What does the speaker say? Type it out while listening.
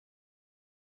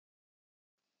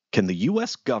Can the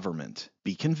U.S. government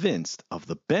be convinced of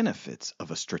the benefits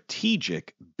of a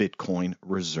strategic Bitcoin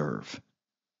reserve?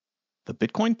 The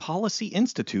Bitcoin Policy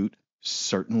Institute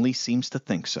certainly seems to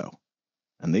think so,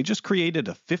 and they just created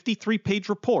a 53-page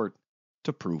report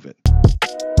to prove it.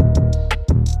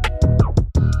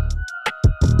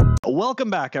 Welcome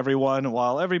back, everyone.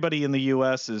 While everybody in the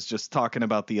U.S. is just talking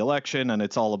about the election and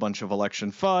it's all a bunch of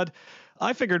election FUD,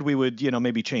 I figured we would,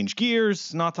 maybe change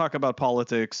gears, not talk about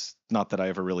politics. Not that I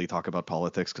ever really talk about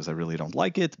politics because I really don't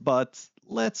like it, but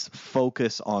let's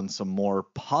focus on some more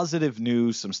positive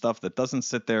news, some stuff that doesn't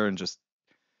sit there and just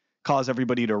cause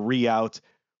everybody to re-out.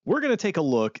 We're going to take a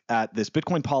look at this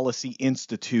Bitcoin Policy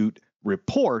Institute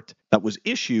report that was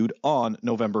issued on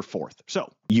November 4th.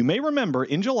 So you may remember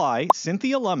in July,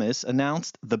 Cynthia Lummis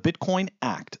announced the Bitcoin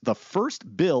Act, the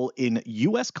first bill in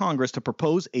U.S. Congress to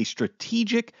propose a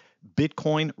strategic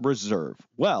Bitcoin reserve.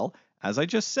 Well, as I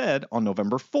just said, on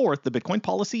November 4th, the Bitcoin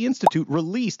Policy Institute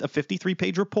released a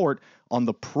 53-page report on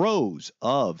the pros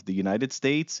of the United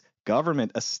States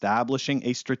government establishing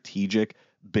a strategic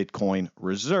Bitcoin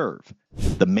reserve.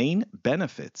 The main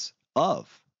benefits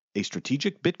of a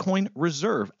strategic Bitcoin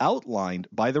reserve outlined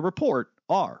by the report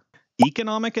are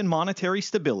economic and monetary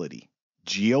stability,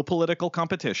 geopolitical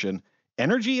competition,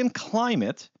 energy and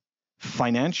climate,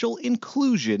 financial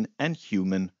inclusion, and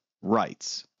human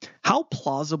rights. How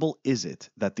plausible is it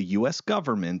that the U.S.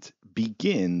 government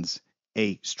begins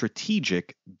a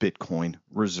strategic Bitcoin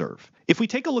reserve? If we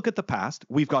take a look at the past,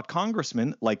 we've got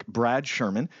congressmen like Brad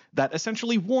Sherman that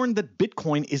essentially warned that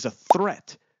Bitcoin is a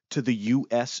threat to the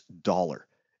U.S. dollar.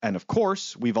 And of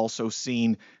course, we've also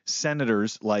seen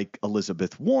senators like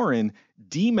Elizabeth Warren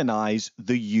demonize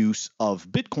the use of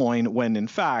Bitcoin when, in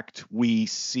fact, we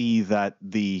see that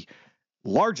the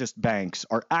largest banks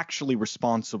are actually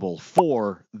responsible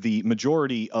for the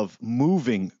majority of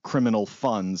moving criminal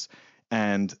funds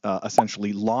and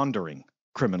essentially laundering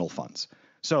criminal funds.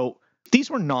 So these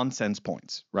were nonsense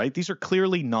points, right? These are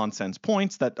clearly nonsense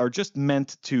points that are just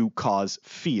meant to cause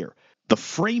fear. The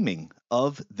framing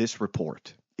of this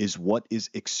report is what is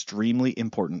extremely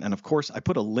important. And of course, I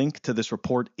put a link to this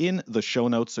report in the show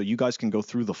notes so you guys can go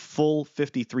through the full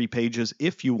 53 pages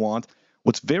if you want.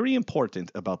 What's very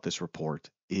important about this report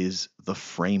is the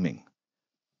framing.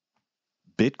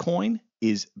 Bitcoin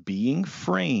is being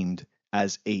framed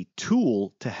as a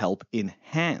tool to help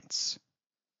enhance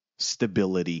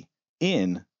stability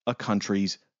in a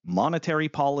country's monetary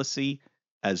policy,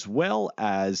 as well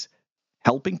as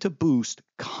helping to boost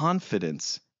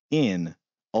confidence in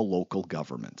a local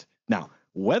government. Now,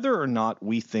 whether or not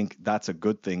we think that's a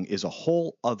good thing is a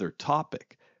whole other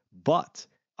topic, but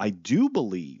I do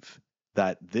believe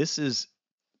that this is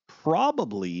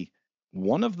probably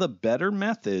one of the better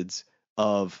methods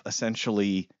of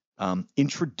essentially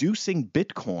introducing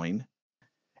Bitcoin.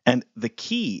 And the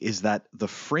key is that the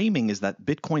framing is that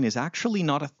Bitcoin is actually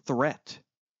not a threat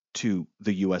to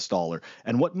the US dollar.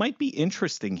 And what might be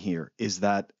interesting here is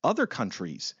that other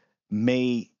countries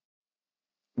may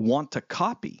want to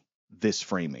copy this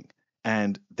framing,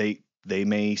 and they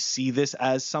may see this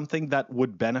as something that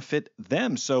would benefit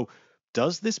them. So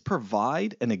does this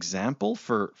provide an example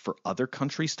for other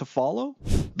countries to follow?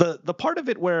 The part of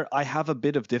it where I have a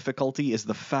bit of difficulty is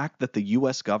the fact that the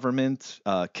U.S. government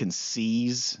can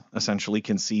seize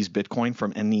Bitcoin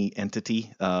from any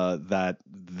entity that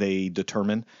they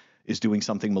determine is doing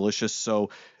something malicious. So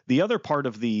the other part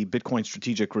of the Bitcoin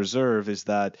Strategic Reserve is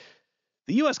that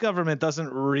the U.S. government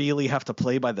doesn't really have to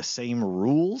play by the same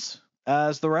rules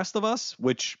as the rest of us,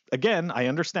 which again, I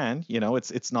understand,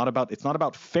 it's not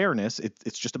about fairness.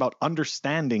 It's just about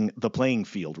understanding the playing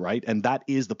field, right? And that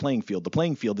is the playing field. The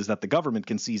playing field is that the government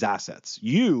can seize assets.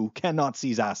 You cannot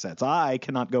seize assets. I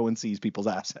cannot go and seize people's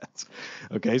assets.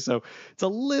 Okay. So it's a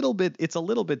little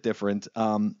bit different.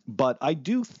 But I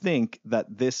do think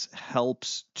that this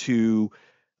helps to,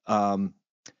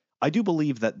 I do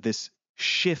believe that this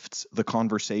shifts the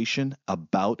conversation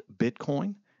about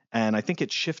Bitcoin. And I think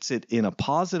it shifts it in a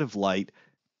positive light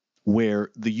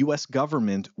where the U.S.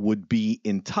 government would be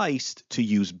enticed to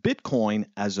use Bitcoin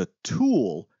as a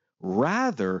tool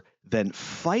rather than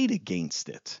fight against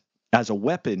it as a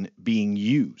weapon being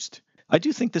used. I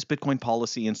do think this Bitcoin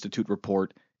Policy Institute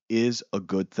report is a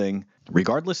good thing,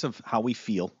 regardless of how we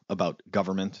feel about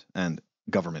government and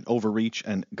government overreach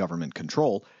and government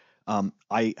control.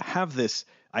 I have this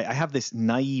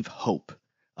naive hope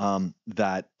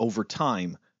that over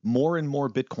time, more and more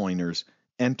Bitcoiners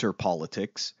enter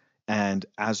politics, and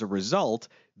as a result,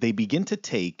 they begin to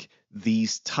take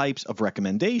these types of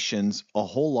recommendations a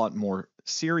whole lot more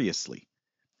seriously.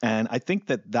 And I think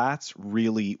that that's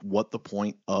really what the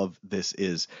point of this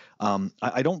is.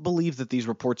 I don't believe that these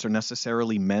reports are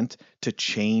necessarily meant to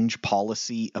change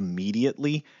policy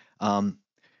immediately.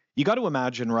 You got to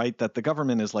imagine, right, that the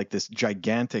government is like this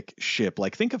gigantic ship.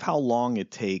 Like, think of how long it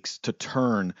takes to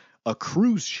turn a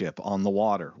cruise ship on the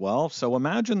water. Well, so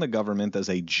imagine the government as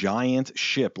a giant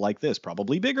ship like this,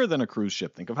 probably bigger than a cruise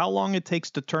ship. Think of how long it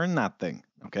takes to turn that thing.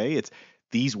 Okay,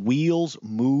 these wheels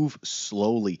move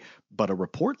slowly, but a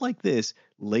report like this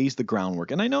lays the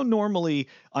groundwork. And I know normally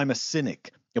I'm a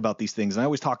cynic about these things, and I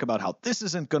always talk about how this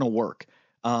isn't going to work.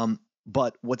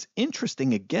 But what's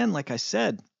interesting, again, like I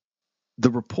said, the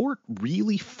report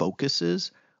really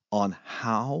focuses on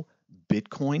how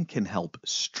Bitcoin can help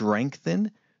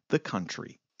strengthen the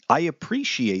country. I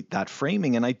appreciate that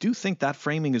framing, and I do think that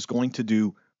framing is going to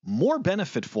do more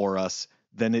benefit for us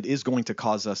than it is going to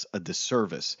cause us a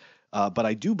disservice. But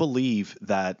I do believe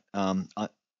that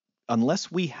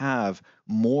unless we have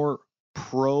more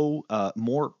pro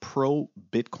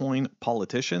Bitcoin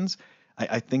politicians,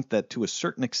 I think that to a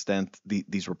certain extent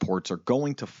these reports are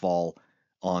going to fall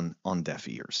on deaf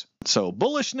ears. So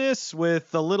bullishness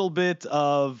with a little bit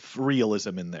of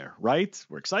realism in there, right?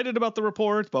 We're excited about the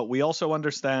report, but we also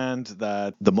understand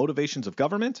that the motivations of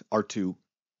government are to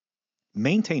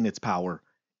maintain its power,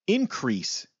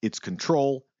 increase its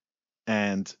control,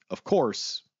 and, of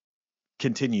course,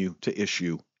 continue to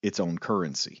issue its own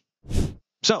currency.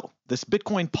 So, this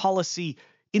Bitcoin Policy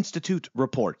Institute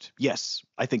report, yes,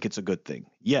 I think it's a good thing.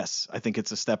 Yes, I think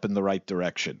it's a step in the right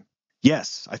direction.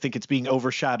 Yes, I think it's being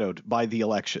overshadowed by the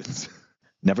elections.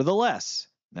 Nevertheless,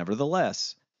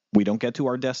 we don't get to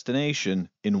our destination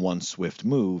in one swift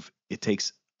move. It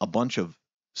takes a bunch of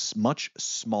much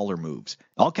smaller moves.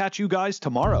 I'll catch you guys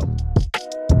tomorrow.